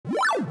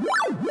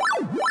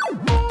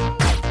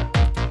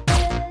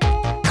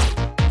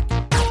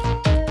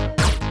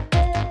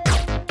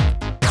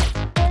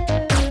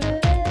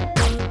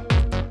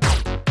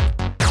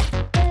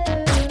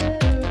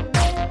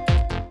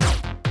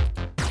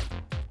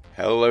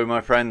Hello my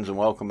friends and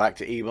welcome back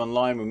to EVE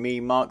Online with me,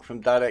 Mark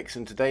from DaDX,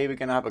 and today we're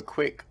going to have a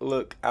quick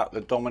look at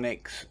the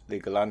Dominix, the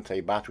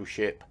Gallente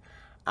Battleship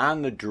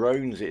and the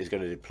drones it is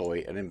going to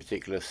deploy, and in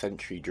particular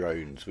Sentry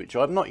drones, which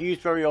I've not used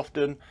very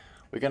often.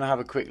 We're going to have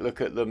a quick look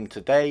at them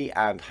today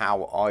and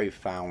how I've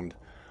found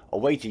a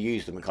way to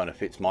use them that kind of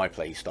fits my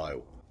play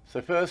style.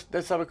 So first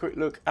let's have a quick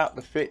look at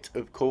the fit,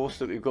 of course,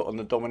 that we've got on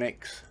the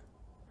Dominix.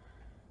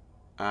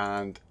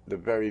 And the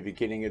very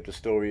beginning of the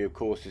story, of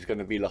course, is going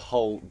to be the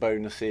hull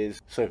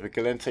bonuses. So for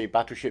Gallente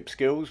Battleship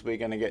skills, we're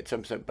going to get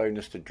 10%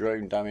 bonus to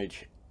drone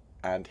damage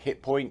and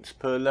hit points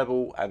per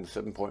level, and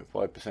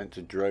 7.5%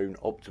 to drone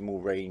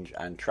optimal range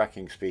and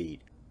tracking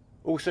speed.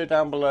 Also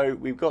down below,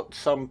 we've got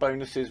some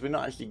bonuses we're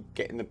not actually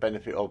getting the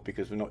benefit of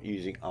because we're not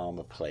using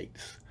armor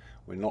plates.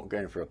 We're not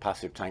going for a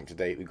passive tank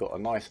today. We've got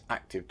a nice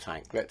active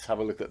tank. Let's have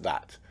a look at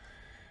that.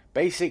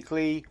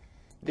 Basically,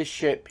 this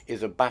ship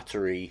is a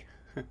battery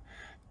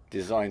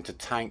designed to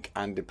tank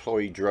and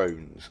deploy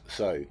drones.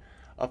 So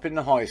up in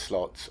the high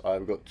slots,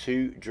 I've got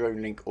two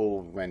drone link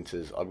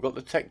augmentors. I've got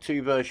the Tech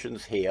 2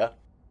 versions here.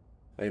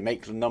 They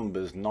make the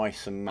numbers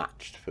nice and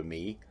matched for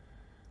me.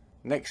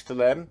 Next to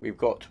them, we've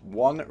got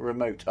one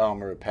remote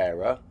armor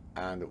repairer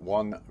and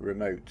one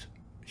remote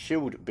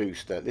shield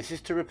booster. This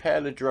is to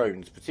repair the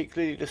drones,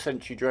 particularly the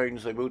Sentry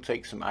drones. They will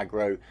take some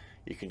aggro.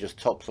 You can just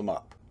top them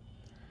up.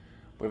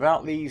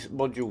 Without these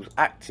modules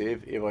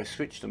active, if I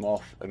switch them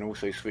off and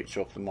also switch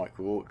off the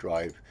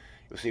Microwarpdrive,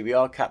 you'll see we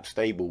are cap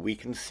stable. We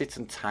can sit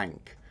and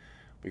tank.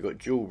 We've got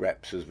dual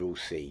reps, as we'll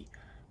see.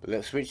 But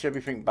let's switch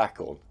everything back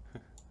on.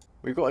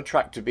 We've got a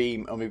tractor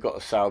beam and we've got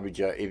a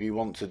salvager if you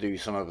want to do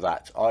some of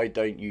that. I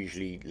don't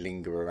usually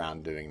linger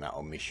around doing that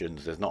on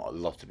missions. There's not a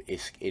lot of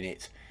ISK in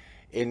it.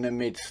 In the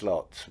mid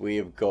slots, we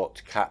have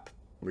got cap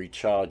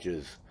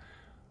rechargers.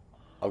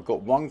 I've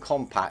got one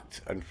compact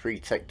and 3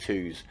 Tech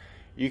 2s.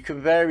 You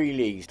can vary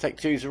these. Tech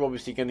 2s are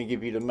obviously going to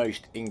give you the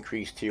most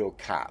increase to your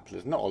cap.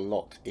 There's not a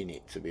lot in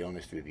it, to be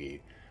honest with you.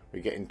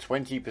 We're getting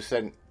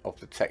 20% off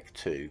the Tech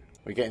 2.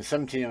 We're getting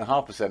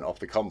 17.5% off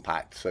the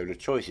compact, so the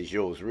choice is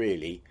yours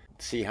really.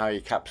 See how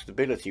your cap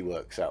stability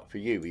works out for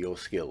you with your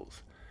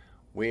skills.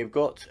 We've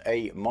got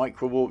a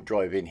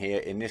Microwarpdrive in here,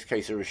 in this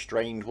case a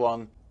Restrained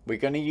one. We're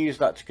going to use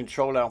that to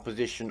control our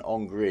position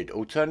on grid.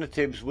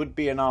 Alternatives would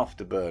be an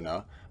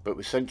afterburner, but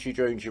with Sentry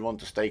drones you want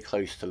to stay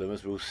close to them,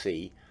 as we'll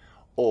see.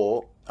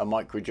 Or a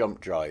micro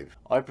jump drive.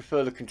 I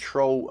prefer the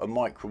control a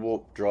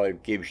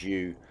Microwarpdrive gives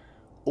you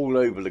all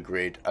over the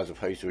grid, as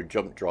opposed to a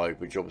jump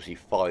drive which obviously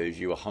fires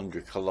you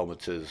 100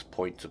 kilometers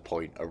point to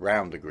point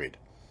around the grid.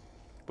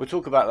 We'll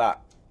talk about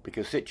that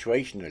because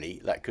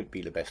situationally that could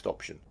be the best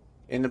option.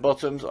 In the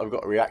bottoms I've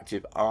got a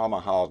reactive armor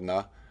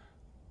hardener.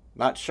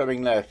 That's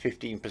showing there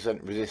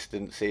 15%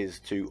 resistances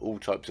to all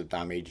types of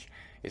damage.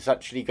 It's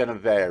actually going to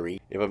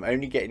vary. If I'm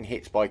only getting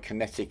hit by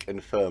kinetic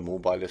and thermal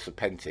by the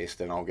Serpentis,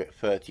 then I'll get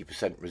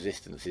 30%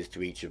 resistances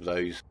to each of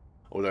those.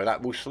 Although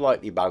that will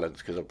slightly balance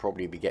because I'll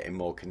probably be getting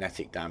more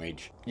kinetic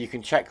damage. You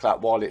can check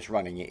that while it's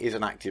running. It is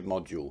an active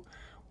module.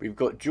 We've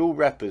got dual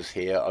reppers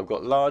here. I've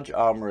got large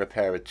armor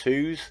repairer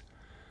 2s.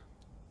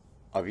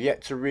 I've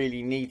yet to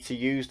really need to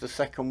use the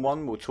second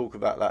one. We'll talk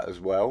about that as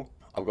well.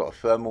 I've got a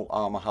thermal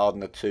armor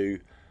hardener 2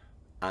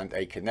 and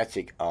a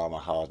kinetic armor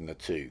hardener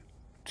 2.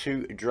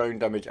 2 drone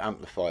damage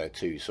amplifier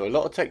 2. So a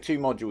lot of Tech 2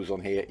 modules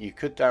on here. You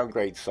could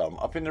downgrade some.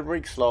 Up in the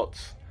rig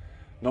slots,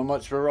 not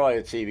much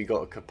variety. We've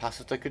got a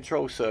capacitor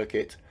control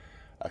circuit,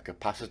 a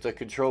capacitor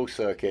control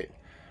circuit,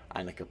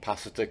 and a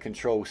capacitor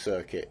control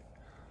circuit.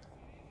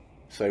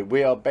 So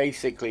we are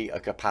basically a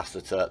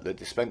capacitor that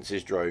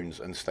dispenses drones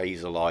and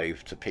stays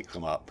alive to pick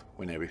them up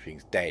when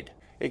everything's dead.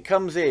 It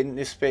comes in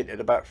this fit at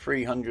about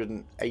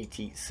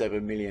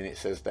 387 million, it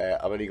says there.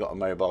 I've only got a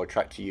mobile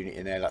tractor unit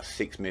in there, that's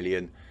 6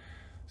 million.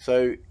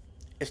 So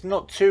it's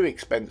not too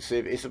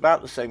expensive. It's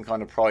about the same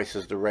kind of price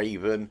as the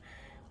Raven.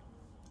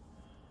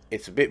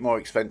 It's a bit more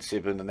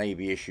expensive than the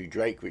Navy issue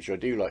Drake, which I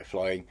do like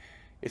flying.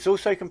 It's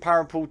also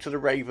comparable to the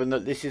Raven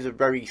that this is a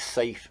very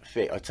safe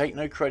fit. I take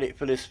no credit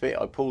for this fit.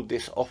 I pulled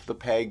this off the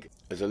peg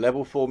as a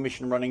level 4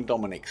 mission running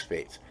Dominix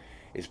fit.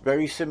 It's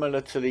very similar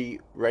to the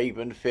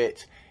Raven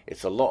fit.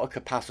 It's a lot of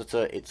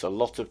capacitor. It's a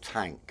lot of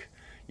tank.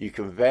 You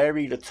can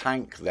vary the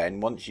tank then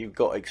once you've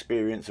got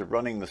experience of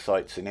running the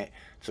sights in it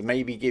to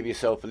maybe give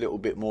yourself a little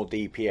bit more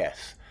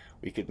DPS.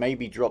 We could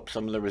maybe drop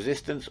some of the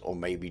resistance or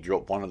maybe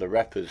drop one of the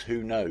reppers,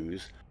 who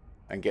knows,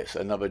 and get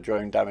another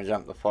drone damage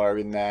amplifier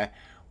in there.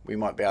 We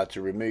might be able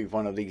to remove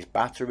one of these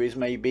batteries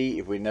maybe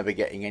if we're never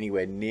getting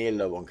anywhere near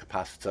low on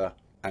capacitor,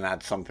 and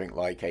add something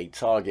like a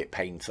target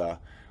painter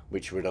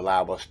which would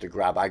allow us to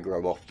grab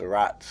aggro off the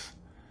rats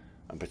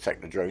and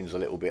protect the drones a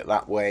little bit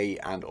that way,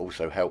 and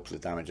also help the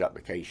damage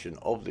application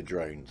of the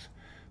drones.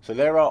 So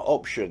there are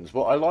options.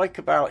 What I like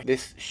about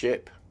this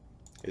ship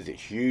is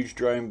its huge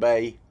drone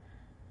bay,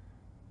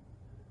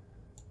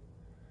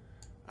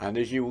 and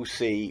as you will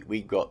see,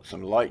 we've got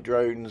some light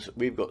drones,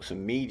 we've got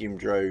some medium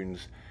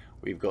drones,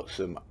 we've got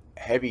some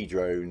heavy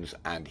drones,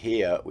 and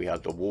here we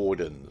have the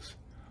Wardens,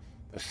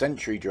 the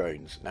Sentry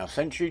drones. Now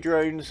Sentry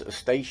drones are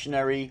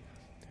stationary.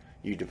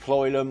 You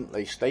deploy them,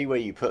 they stay where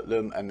you put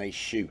them, and they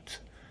shoot.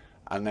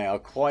 And they are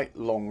quite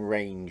long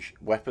range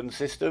weapon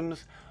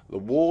systems. The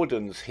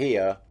Wardens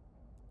here,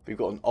 we've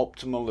got an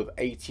optimal of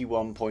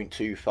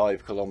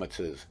 81.25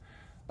 kilometers.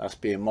 That's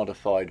being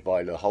modified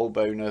by the hull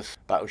bonus,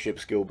 battleship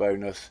skill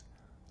bonus,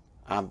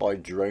 and by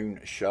drone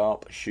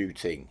sharp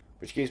shooting,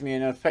 which gives me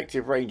an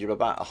effective range of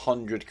about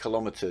 100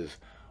 kilometers.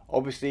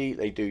 Obviously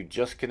they do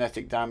just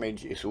kinetic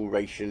damage. It's all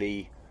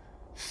racially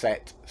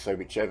set, so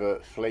whichever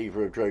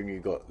flavor of drone you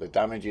got, the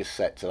damage is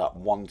set to that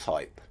one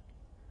type.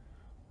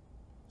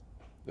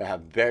 They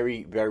have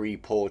very, very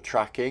poor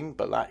tracking,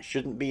 but that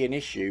shouldn't be an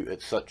issue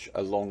at such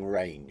a long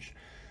range.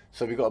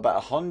 So we've got about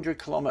 100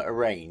 kilometer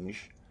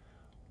range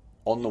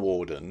on the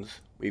Wardens.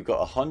 We've got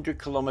 100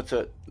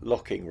 kilometer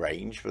locking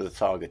range for the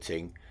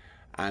targeting,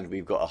 and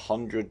we've got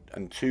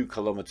 102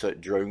 kilometer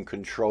drone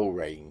control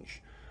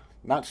range.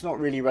 That's not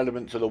really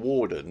relevant to the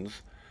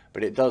Wardens,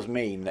 but it does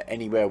mean that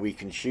anywhere we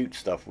can shoot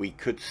stuff, we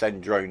could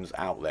send drones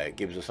out there. It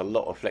gives us a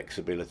lot of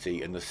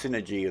flexibility, and the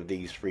synergy of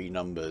these three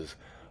numbers,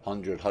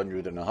 100,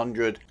 100 and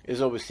 100,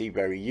 is obviously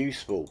very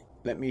useful.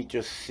 Let me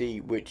just see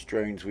which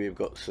drones we have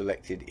got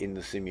selected in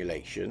the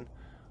simulation.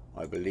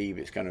 I believe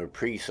it's going to have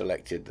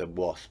pre-selected the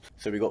Wasps.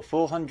 So we've got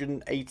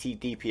 480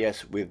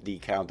 DPS with the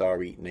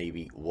Caldari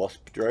Navy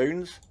Wasp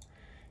drones.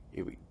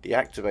 If we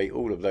deactivate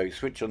all of those,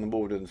 switch on the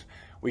Wardens,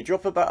 we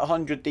drop about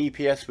 100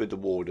 DPS with the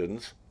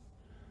Wardens,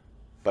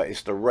 but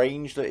it's the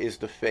range that is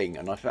the thing.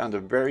 And I found a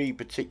very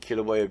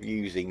particular way of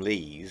using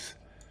these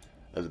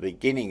at the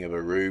beginning of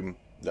a room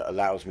that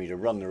allows me to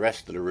run the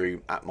rest of the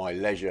room at my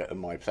leisure and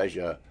my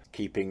pleasure,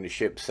 keeping the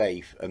ship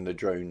safe and the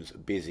drones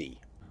busy.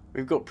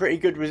 We've got pretty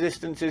good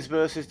resistances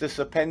versus the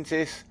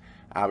Serpentis.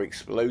 Our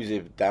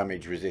explosive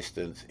damage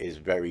resistance is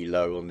very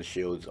low on the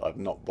shields. I've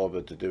not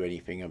bothered to do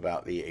anything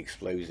about the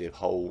explosive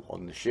hole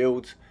on the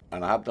shields.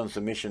 And I have done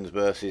some missions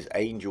versus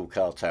Angel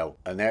Cartel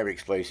and their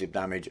explosive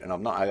damage, and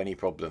I've not had any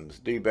problems.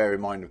 Do bear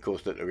in mind, of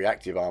course, that the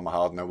reactive armor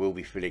hardener will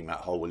be filling that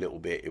hole a little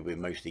bit if we're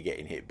mostly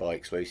getting hit by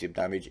explosive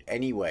damage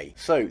anyway.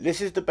 So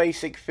this is the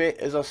basic fit.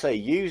 As I say,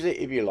 use it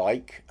if you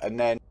like, and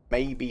then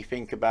maybe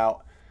think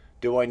about,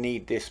 do I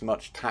need this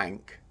much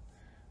tank?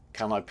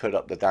 Can I put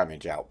up the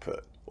damage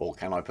output? Or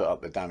can I put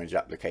up the damage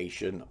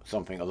application?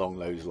 Something along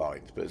those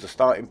lines. But as a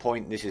starting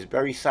point, this is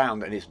very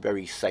sound and it's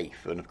very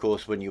safe. And of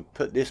course, when you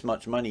put this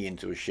much money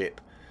into a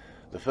ship,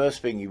 the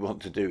first thing you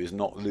want to do is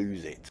not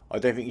lose it. I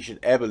don't think you should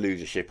ever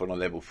lose a ship on a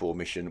level 4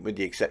 mission, with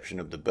the exception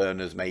of the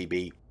burners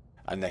maybe,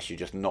 unless you're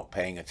just not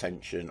paying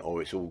attention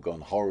or it's all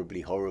gone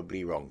horribly,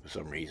 horribly wrong for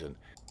some reason.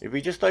 If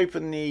we just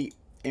open the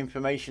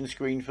information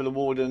screen for the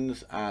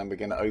Wardens, and we're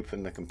going to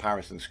open the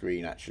comparison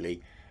screen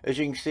actually. As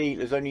you can see,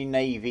 there's only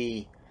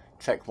Navy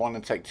Tech 1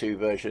 and Tech 2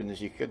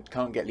 versions. You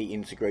can't get the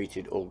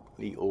integrated or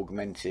the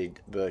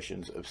augmented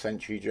versions of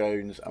Sentry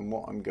drones. And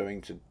what I'm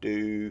going to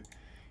do,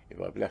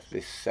 if I've left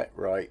this set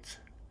right,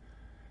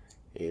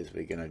 is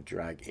we're going to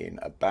drag in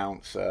a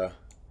bouncer,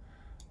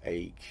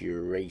 a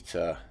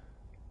curator,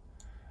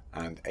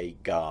 and a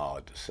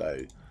guard. So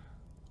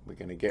we're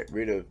going to get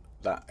rid of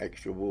that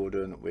extra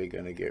Warden. We're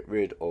going to get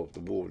rid of the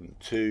Warden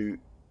 2.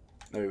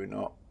 No, we're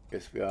not.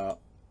 Yes, we are.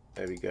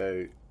 There we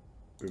go.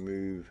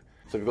 Remove.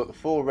 So we've got the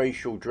 4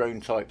 racial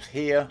drone types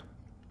here.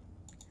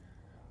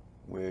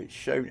 We're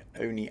shown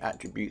only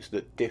attributes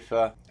that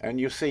differ, and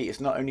you'll see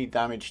it's not only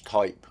damage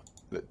type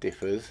that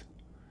differs.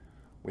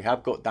 We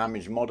have got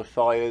damage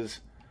modifiers,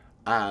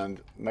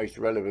 and most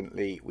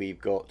relevantly we've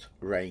got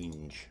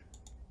range.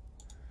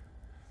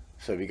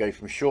 So we go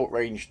from short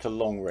range to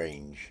long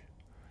range.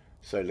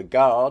 So the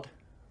guard,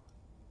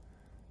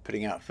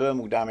 putting out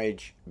thermal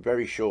damage,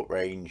 very short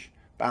range.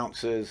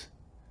 Bouncers,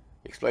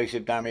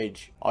 explosive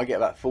damage, I get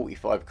about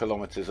 45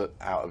 kilometers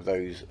out of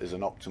those as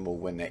an optimal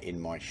when they're in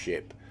my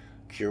ship.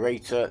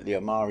 Curator, the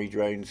Amari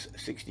drones,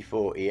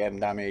 64 EM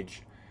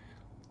damage,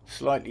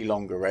 slightly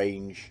longer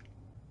range.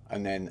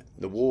 And then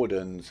the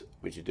Wardens,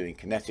 which are doing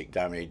kinetic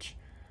damage,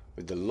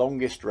 with the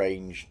longest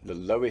range, the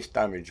lowest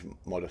damage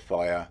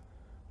modifier,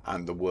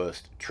 and the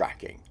worst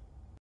tracking.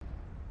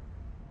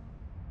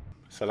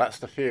 So that's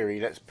the theory.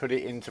 Let's put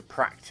it into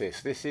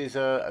practice. This is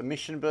a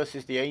mission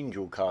versus the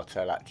Angel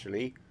Cartel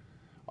actually.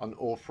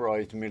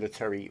 Unauthorized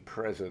military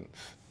presence.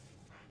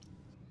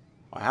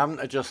 I haven't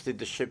adjusted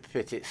the ship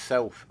fit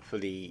itself for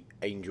the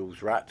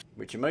Angel's Rat,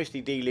 which are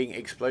mostly dealing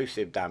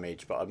explosive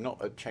damage, but I've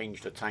not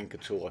changed the tank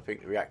at all. I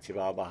think the reactive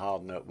armor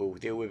hardener will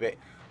deal with it.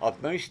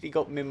 I've mostly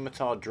got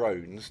Minmatar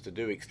drones to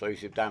do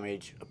explosive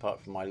damage,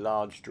 apart from my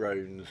large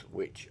drones,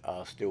 which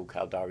are still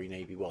Caldari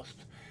Navy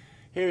Wasps.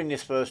 Here in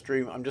this first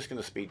room, I'm just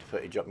going to speed the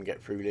footage up and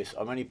get through this.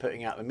 I'm only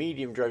putting out the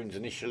medium drones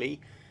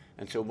initially,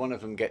 until one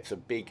of them gets a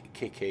big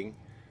kicking.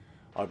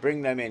 I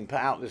bring them in, put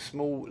out the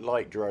small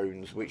light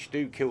drones, which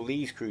do kill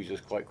these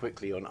cruisers quite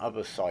quickly. On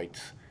other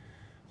sites,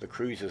 the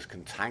cruisers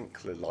can tank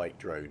the light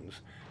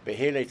drones, but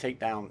here they take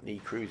down the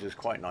cruisers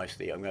quite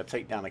nicely. I'm going to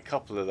take down a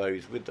couple of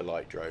those with the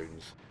light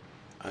drones,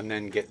 and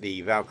then get the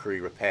Valkyrie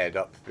repaired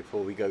up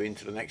before we go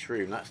into the next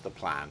room. That's the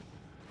plan.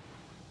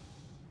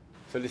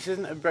 So this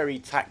isn't a very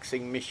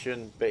taxing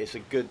mission, but it's a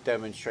good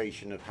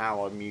demonstration of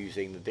how I'm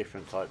using the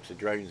different types of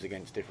drones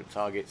against different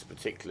targets,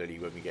 particularly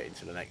when we get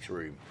into the next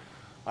room.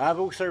 I have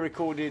also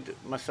recorded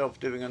myself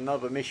doing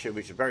another mission,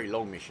 which is a very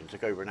long mission,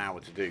 took over an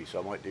hour to do,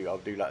 so I'll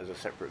do that as a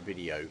separate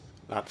video.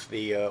 That's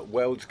the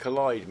Worlds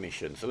Collide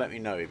mission, so let me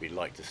know if you'd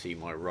like to see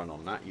my run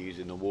on that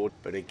using the ward.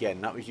 But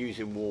again, that was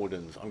using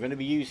wardens. I'm going to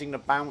be using the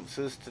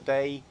bouncers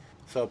today.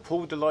 So I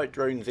pulled the light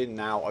drones in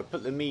now, I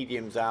put the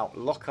mediums out,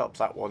 lock up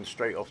that one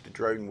straight off the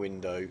drone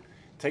window.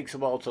 Takes a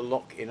while to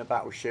lock in a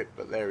battleship,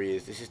 but there he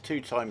is. This is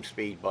 2x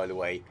speed, by the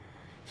way.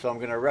 So I'm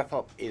going to rep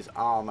up his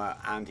armour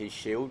and his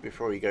shield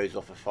before he goes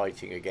off of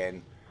fighting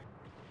again.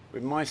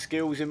 With my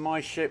skills in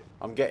my ship,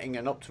 I'm getting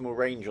an optimal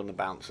range on the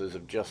bouncers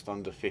of just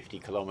under 50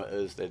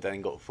 kilometers. They've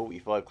then got a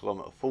 45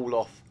 kilometer fall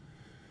off.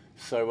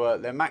 So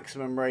their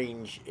maximum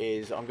range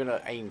is, I'm going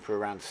to aim for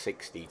around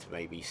 60 to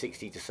maybe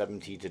 60 to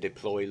 70 to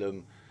deploy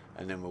them,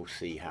 and then we'll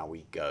see how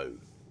we go.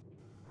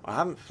 I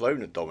haven't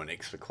flown a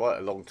Dominix for quite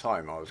a long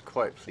time. I was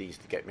quite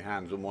pleased to get my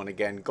hands on one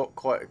again. Got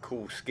quite a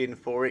cool skin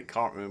for it.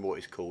 Can't remember what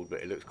it's called,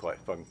 but it looks quite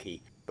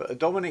funky. But a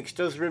Dominix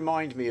does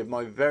remind me of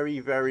my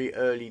very, very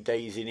early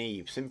days in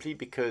EVE, simply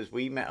because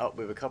we met up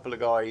with a couple of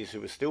guys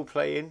who were still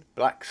playing,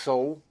 Black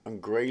Soul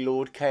and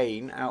Greylord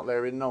Kane out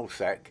there in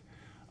Nullsec.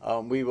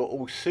 We were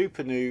all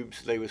super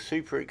noobs. They were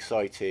super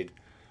excited.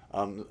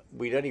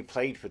 We'd only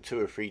played for 2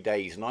 or 3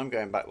 days, and I'm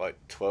going back like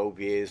 12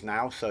 years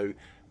now, so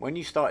when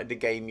you started the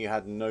game you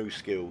had no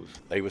skills.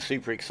 They were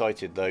super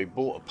excited though,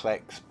 bought a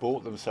Plex,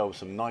 bought themselves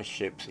some nice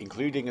ships,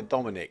 including a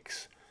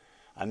Dominix.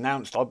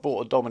 Announced, I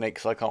bought a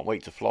Dominix, I can't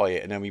wait to fly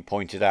it, and then we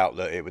pointed out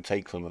that it would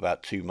take them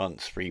about 2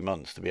 months, 3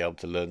 months to be able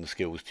to learn the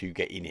skills to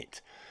get in it.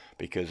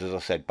 Because as I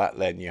said back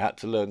then, you had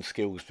to learn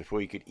skills before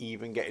you could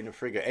even get in a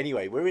frigate.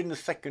 Anyway, we're in the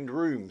second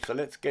room, so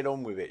let's get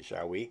on with it,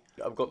 shall we?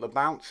 I've got the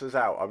bouncers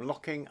out. I'm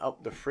locking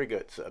up the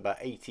frigates at about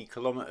 80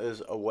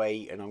 kilometers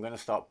away, and I'm going to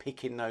start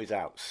picking those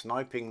out,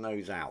 sniping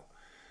those out.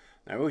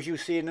 Now, as you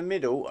see in the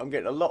middle, I'm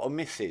getting a lot of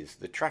misses.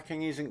 The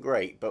tracking isn't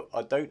great, but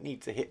I don't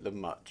need to hit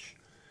them much.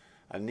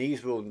 And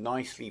these will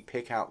nicely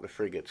pick out the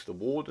frigates. The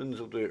wardens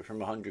will do it from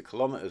 100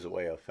 kilometers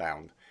away, I've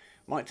found.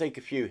 Might take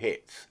a few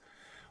hits.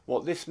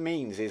 What this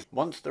means is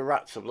once the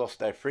rats have lost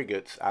their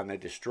frigates and their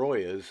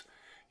destroyers,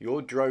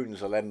 your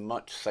drones are then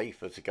much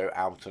safer to go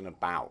out and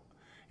about.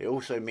 It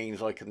also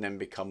means I can then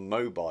become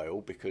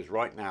mobile, because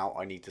right now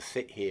I need to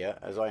sit here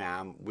as I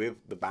am with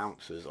the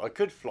bouncers. I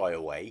could fly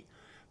away,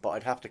 but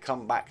I'd have to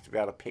come back to be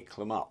able to pick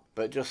them up.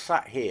 But just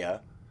sat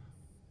here,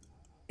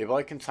 if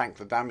I can tank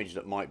the damage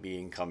that might be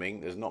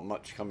incoming, there's not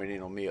much coming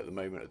in on me at the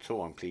moment at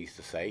all, I'm pleased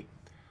to say.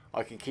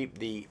 I can keep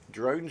the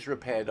drones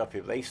repaired up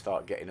if they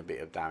start getting a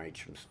bit of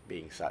damage from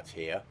being sat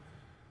here.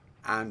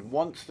 And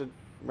once the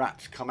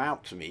rats come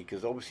out to me,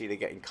 because obviously they're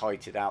getting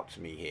kited out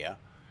to me here,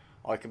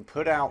 I can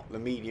put out the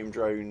medium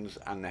drones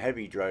and the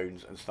heavy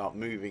drones and start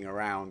moving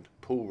around,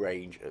 pull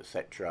range,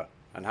 etc.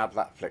 and have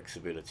that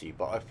flexibility.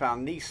 But I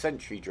found these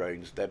Sentry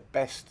drones, their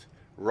best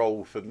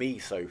role for me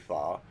so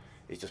far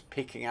is just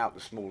picking out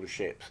the smaller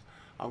ships.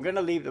 I'm going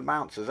to leave the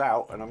bouncers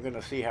out, and I'm going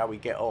to see how we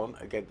get on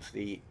against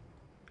the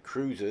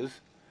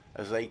cruisers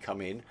as they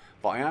come in,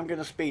 but I am going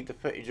to speed the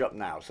footage up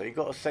now so you've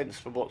got a sense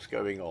for what's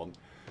going on.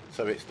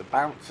 So it's the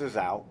bouncers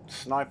out,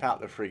 snipe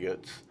out the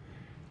frigates,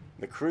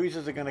 the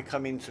cruisers are going to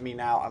come into me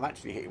now. I'm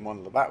actually hitting one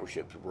of the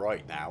battleships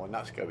right now, and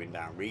that's going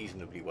down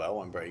reasonably well,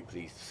 I'm very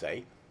pleased to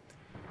say.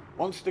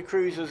 Once the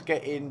cruisers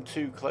get in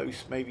too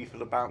close, maybe for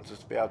the bouncers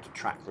to be able to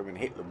track them and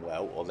hit them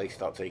well, or they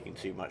start taking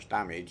too much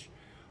damage,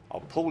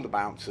 I'll pull the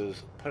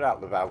bouncers, put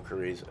out the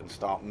Valkyries and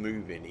start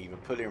moving, either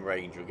pull in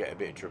range or get a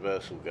bit of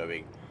traversal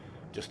going,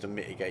 just to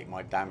mitigate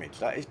my damage.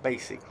 That is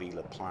basically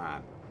the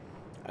plan.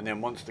 And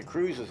then once the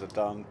cruisers are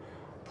done,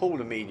 pull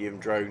the medium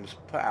drones,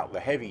 put out the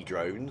heavy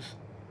drones,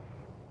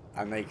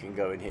 and they can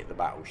go and hit the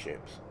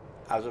battleships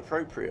as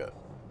appropriate.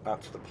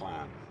 That's the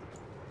plan.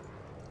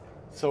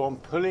 So I'm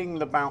pulling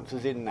the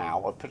bouncers in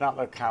now. I put out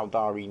the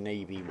Caldari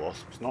Navy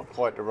Wasps, not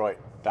quite the right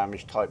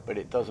damage type, but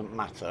it doesn't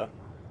matter.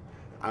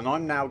 And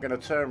I'm now going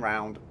to turn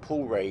around,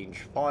 pull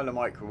range, fire the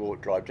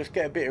Microwarpdrive, just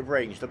get a bit of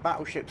range. The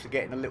battleships are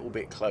getting a little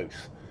bit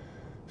close.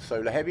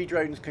 So the heavy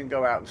drones can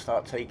go out and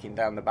start taking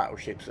down the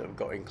battleships that have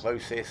got in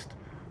closest.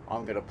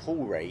 I'm going to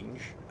pull range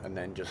and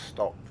then just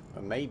stop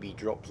and maybe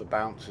drop the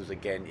bouncers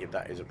again if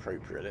that is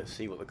appropriate. Let's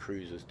see what the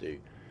cruisers do.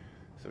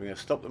 So we're going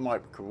to stop the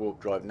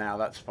Microwarpdrive now,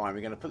 that's fine.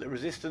 We're going to put the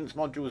resistance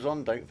modules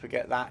on, don't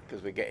forget that,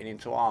 because we're getting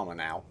into armour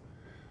now.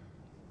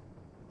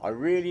 I'm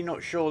really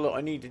not sure that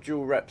I need the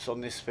dual reps on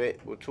this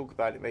fit. We'll talk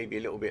about it maybe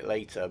a little bit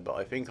later, but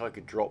I think I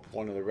could drop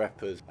one of the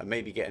reppers and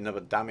maybe get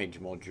another damage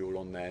module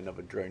on there,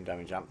 another drone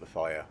damage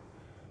amplifier.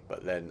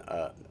 But then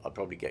I'll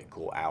probably get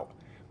caught out.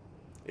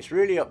 It's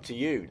really up to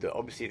you. That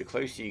obviously the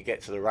closer you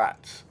get to the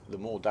rats, the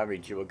more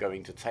damage you are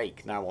going to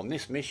take. Now on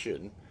this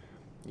mission,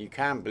 you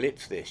can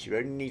blitz this. You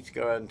only need to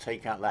go and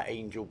take out that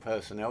Angel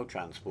personnel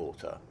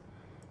transporter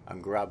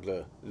and grab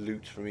the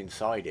loot from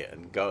inside it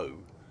and go.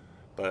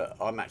 But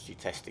I'm actually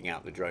testing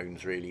out the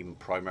drones really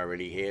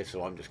primarily here,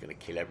 so I'm just going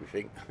to kill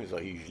everything as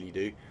I usually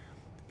do.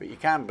 But you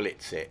can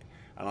blitz it.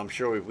 And I'm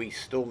sure if we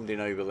stormed in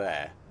over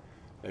there,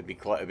 there'd be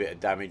quite a bit of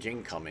damage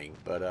incoming.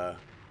 But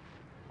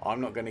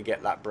I'm not going to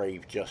get that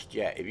brave just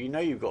yet. If you know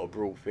you've got a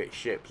brawl fit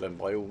ship, then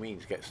by all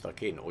means get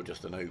stuck in, or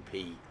just an OP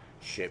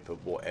ship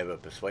of whatever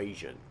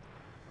persuasion.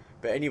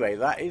 But anyway,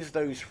 that is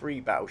those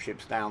 3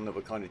 battleships down that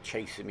were kind of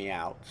chasing me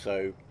out.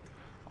 So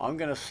I'm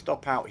going to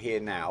stop out here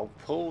now,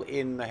 pull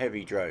in the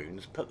heavy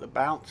drones, put the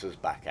bouncers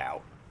back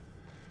out,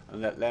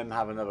 and let them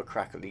have another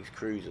crack at these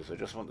cruisers. I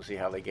just want to see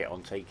how they get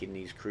on taking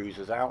these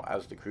cruisers out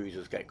as the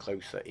cruisers get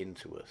closer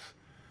into us.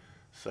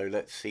 So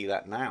let's see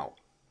that now.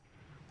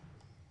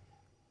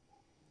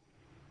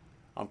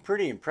 I'm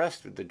pretty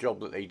impressed with the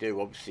job that they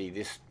do. Obviously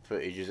this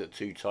footage is at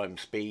 2x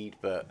speed,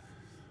 but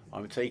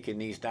I'm taking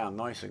these down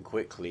nice and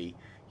quickly.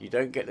 You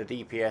don't get the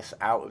DPS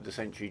out of the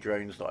Sentry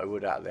drones that I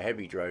would out of the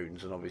heavy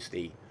drones, and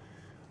obviously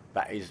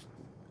that is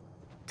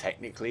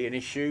technically an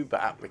issue, but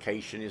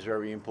application is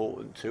very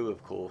important too,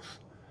 of course.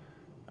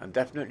 And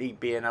definitely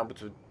being able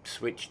to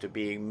switch to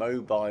being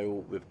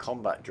mobile with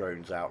combat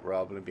drones out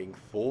rather than being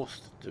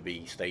forced to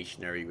be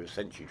stationary with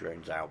Sentry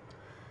drones out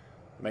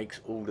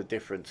makes all the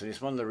difference. And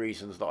it's one of the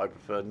reasons that I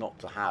prefer not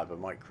to have a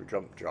micro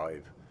jump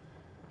drive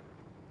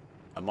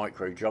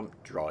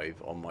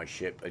on my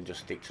ship and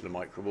just stick to the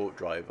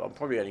Microwarpdrive. I'm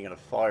probably only going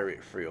to fire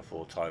it 3 or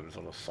 4 times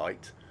on a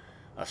site.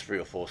 That's 3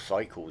 or 4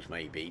 cycles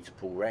maybe to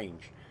pull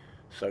range.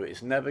 So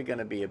it's never going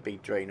to be a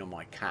big drain on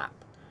my cap,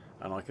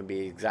 and I can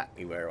be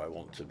exactly where I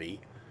want to be,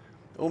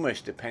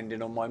 almost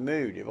depending on my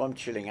mood. If I'm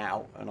chilling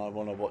out and I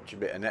want to watch a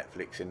bit of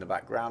Netflix in the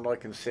background, I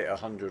can sit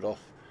 100 off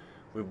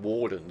with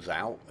wardens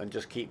out and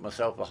just keep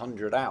myself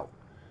 100 out.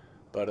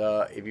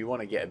 But if you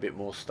want to get a bit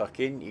more stuck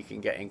in, you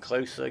can get in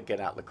closer, get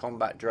out the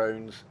combat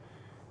drones,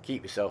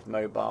 keep yourself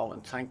mobile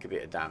and tank a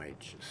bit of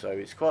damage. So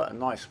it's quite a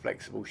nice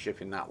flexible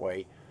ship in that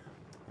way,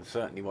 and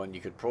certainly one you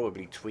could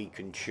probably tweak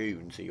and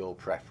tune to your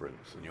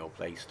preference and your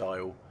play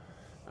style,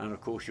 and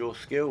of course your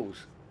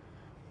skills.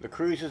 The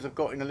cruisers have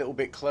gotten a little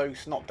bit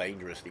close, not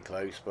dangerously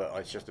close, but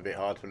it's just a bit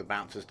hard for the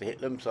bouncers to hit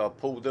them, so I've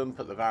pulled them,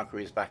 put the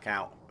Valkyries back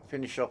out,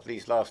 finish off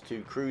these last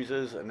 2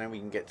 cruisers, and then we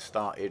can get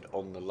started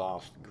on the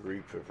last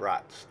group of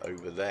rats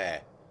over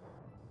there.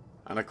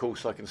 And of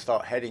course I can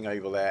start heading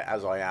over there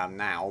as I am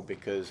now,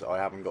 because I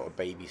haven't got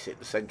to babysit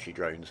the Sentry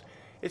drones.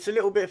 It's a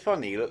little bit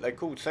funny that they're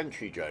called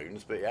Sentry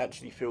drones, but it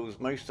actually feels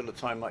most of the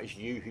time like it's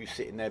you who's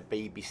sitting there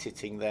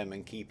babysitting them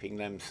and keeping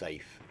them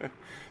safe,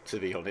 to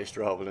be honest,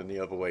 rather than the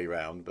other way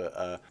around.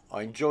 But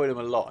I enjoy them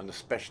a lot, and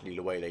especially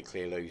the way they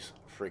clear those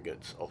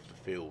frigates off the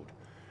field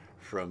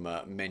from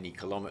many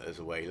kilometers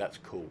away. That's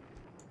cool.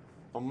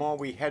 And while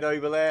we head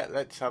over there,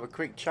 let's have a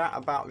quick chat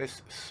about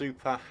this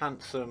super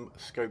handsome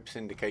scope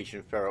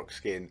syndication Ferox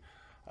skin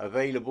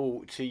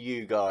available to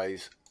you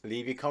guys.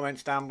 Leave your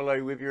comments down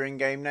below with your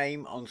in-game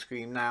name on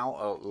screen now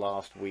at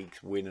last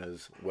week's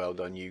winners. Well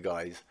done you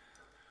guys.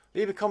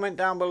 Leave a comment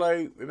down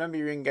below, remember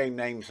your in-game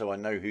name so I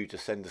know who to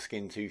send the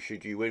skin to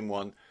should you win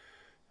one.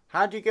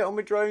 How do you get on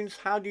with drones?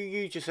 How do you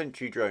use your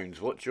Sentry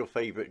drones? What's your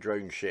favourite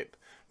drone ship?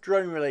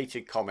 Drone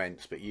related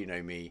comments, but you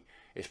know me,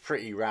 it's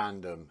pretty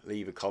random.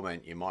 Leave a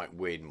comment, you might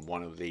win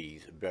one of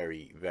these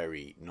very,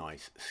 very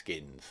nice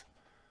skins.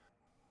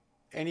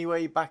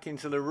 Anyway, back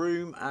into the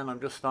room, and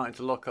I'm just starting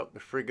to lock up the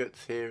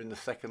frigates here in the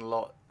second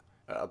lot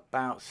at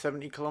about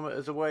 70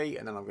 kilometers away,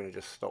 and then I'm going to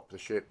just stop the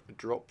ship,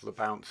 drop the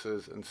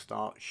bouncers and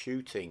start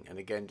shooting, and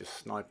again just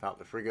snipe out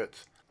the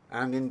frigates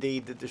and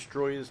indeed the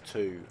destroyers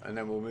too, and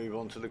then we'll move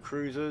on to the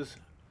cruisers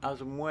as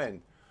and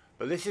when.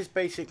 But this is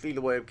basically the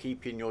way of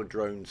keeping your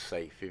drones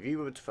safe. If you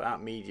were to put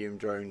out medium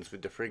drones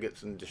with the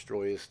frigates and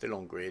destroyers still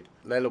on grid,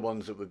 they're the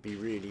ones that would be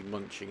really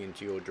munching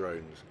into your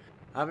drones.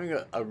 Having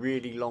a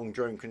really long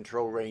drone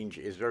control range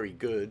is very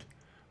good,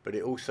 but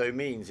it also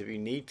means if you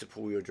need to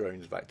pull your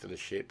drones back to the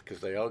ship because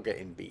they are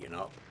getting beaten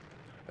up,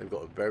 they've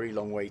got a very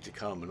long way to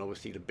come, and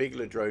obviously the bigger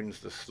the drones,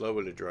 the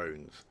slower the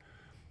drones.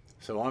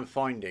 So I'm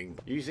finding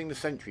using the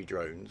Sentry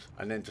drones,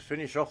 and then to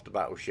finish off the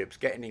battleships,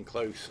 getting in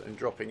close and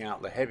dropping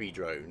out the heavy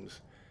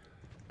drones.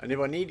 And if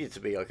I needed to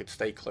be, I could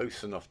stay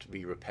close enough to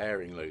be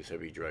repairing those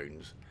heavy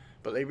drones.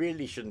 But they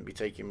really shouldn't be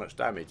taking much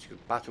damage, because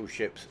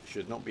battleships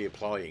should not be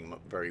applying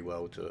very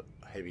well to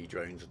heavy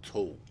drones at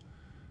all.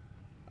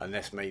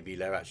 Unless maybe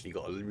they've actually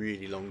got a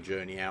really long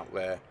journey out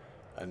there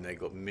and they've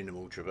got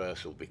minimal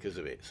traversal because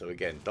of it. So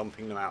again,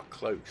 dumping them out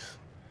close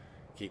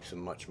keeps them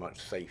much, much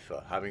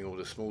safer. Having all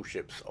the small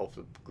ships off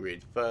the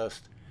grid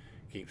first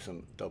keeps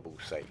them double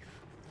safe.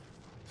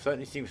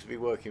 Certainly seems to be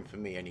working for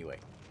me anyway.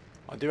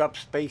 I do have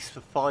space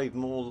for 5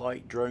 more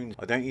light drones.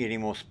 I don't need any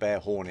more spare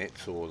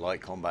Hornets or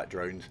light combat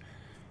drones.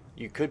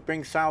 You could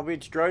bring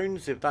salvage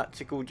drones if that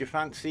tickled your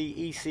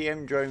fancy.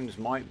 ECM drones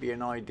might be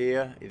an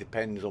idea. It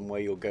depends on where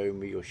you're going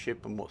with your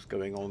ship and what's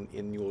going on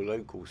in your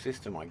local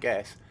system, I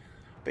guess.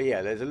 But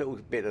yeah, there's a little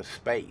bit of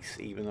space,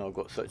 even though I've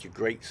got such a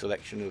great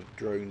selection of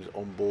drones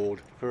on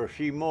board. For a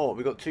few more,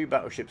 we've got 2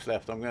 battleships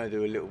left. I'm going to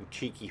do a little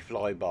cheeky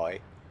flyby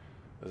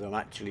as I'm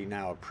actually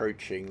now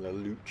approaching the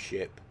loot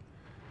ship.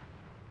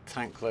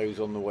 Tank close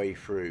on the way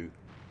through.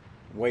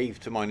 Wave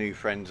to my new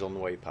friends on the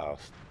way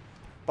past.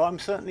 But I'm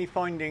certainly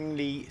finding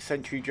the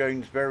Sentry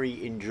drones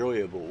very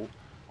enjoyable.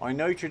 I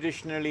know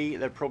traditionally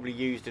they're probably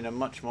used in a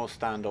much more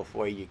standoff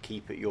way. You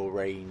keep at your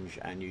range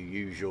and you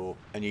use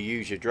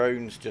your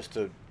drones just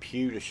to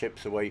pew the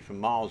ships away from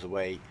miles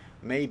away.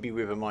 Maybe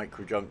with a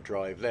micro jump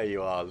drive. There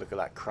you are. Look at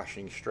that,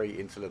 crashing straight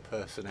into the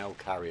personnel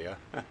carrier.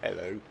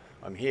 Hello,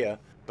 I'm here.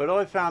 But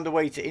I found a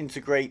way to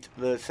integrate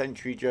the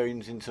Sentry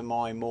drones into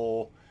my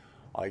more,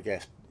 I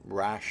guess,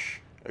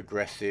 rash,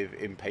 aggressive,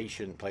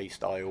 impatient play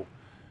style.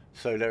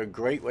 So they're a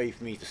great way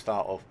for me to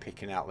start off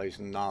picking out those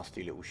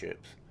nasty little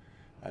ships.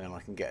 And then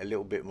I can get a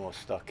little bit more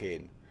stuck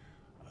in.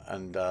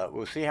 And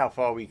we'll see how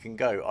far we can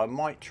go. I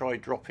might try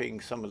dropping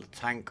some of the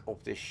tank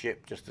off this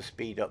ship just to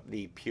speed up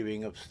the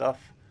pewing of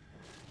stuff.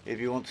 If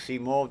you want to see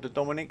more of the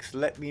Dominix,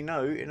 let me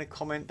know in a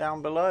comment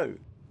down below.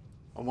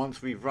 And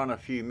once we've run a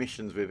few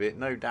missions with it,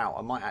 no doubt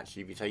I might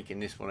actually be taking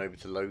this one over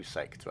to low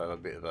sec to have a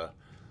bit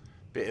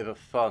of a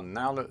fun.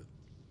 Now that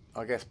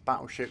I guess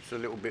battleships are a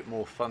little bit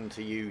more fun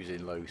to use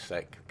in low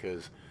sec,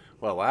 because,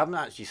 well, I haven't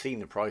actually seen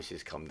the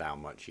prices come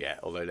down much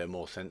yet, although they're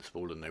more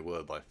sensible than they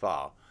were by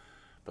far.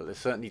 But they're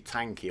certainly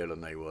tankier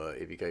than they were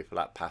if you go for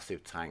that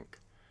passive tank,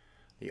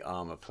 the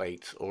armor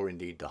plates, or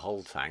indeed the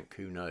whole tank,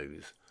 who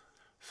knows.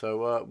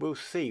 So we'll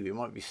see. We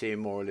might be seeing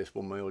more of this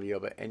one way or the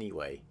other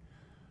anyway.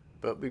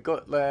 But we've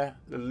got there,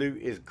 the loot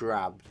is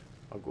grabbed.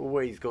 I've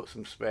always got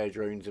some spare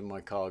drones in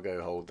my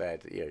cargo hold there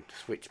to, to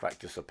switch back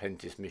to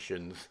Serpentis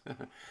missions.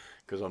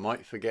 Because I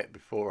might forget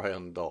before I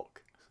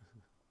undock.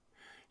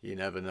 You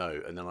never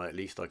know. And then at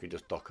least I could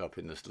just dock up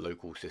in this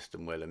local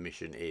system where the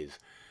mission is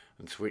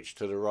and switch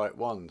to the right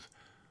ones.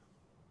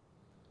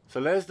 So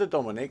there's the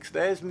Dominix.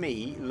 There's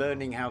me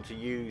learning how to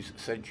use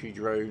Sentry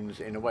drones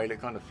in a way that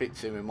kind of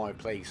fits in with my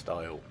play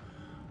style.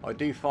 I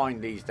do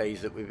find these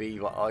days that with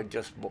Eve, I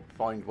just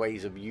find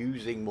ways of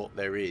using what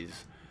there is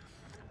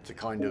to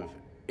kind of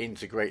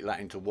integrate that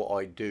into what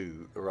I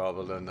do,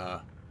 rather than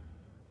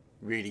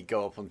really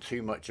go off on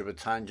too much of a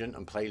tangent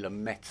and play the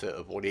meta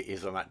of what it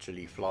is I'm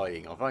actually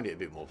flying. I find it a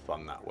bit more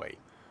fun that way.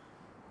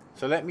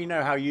 So let me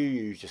know how you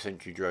use your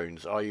Sentry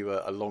drones. Are you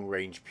a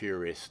long-range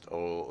purist,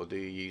 or do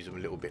you use them a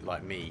little bit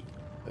like me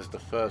as the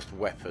first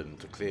weapon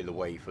to clear the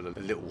way for the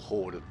little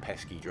horde of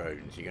pesky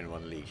drones you're going to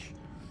unleash?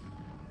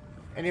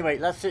 Anyway,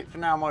 that's it for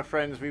now, my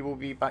friends. We will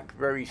be back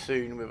very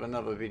soon with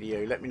another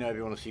video. Let me know if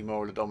you want to see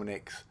more of the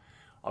Dominix.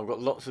 I've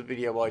got lots of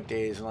video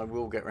ideas and I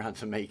will get around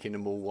to making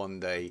them all one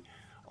day.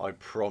 I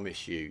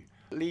promise you.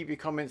 Leave your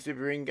comments with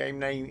your in-game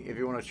name if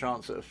you want a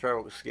chance at a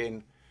feral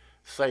skin.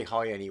 Say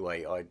hi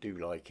anyway, I do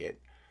like it.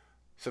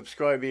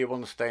 Subscribe if you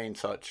want to stay in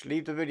touch.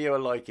 Leave the video a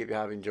like if you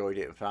have enjoyed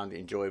it and found it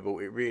enjoyable.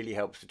 It really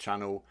helps the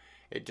channel.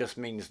 It just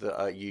means that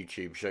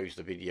YouTube shows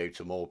the video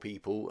to more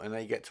people and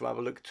they get to have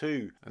a look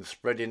too. And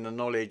spreading the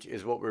knowledge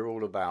is what we're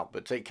all about.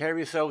 But take care of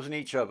yourselves and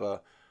each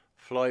other.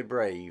 Fly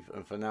brave.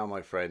 And for now,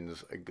 my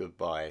friends,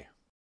 goodbye.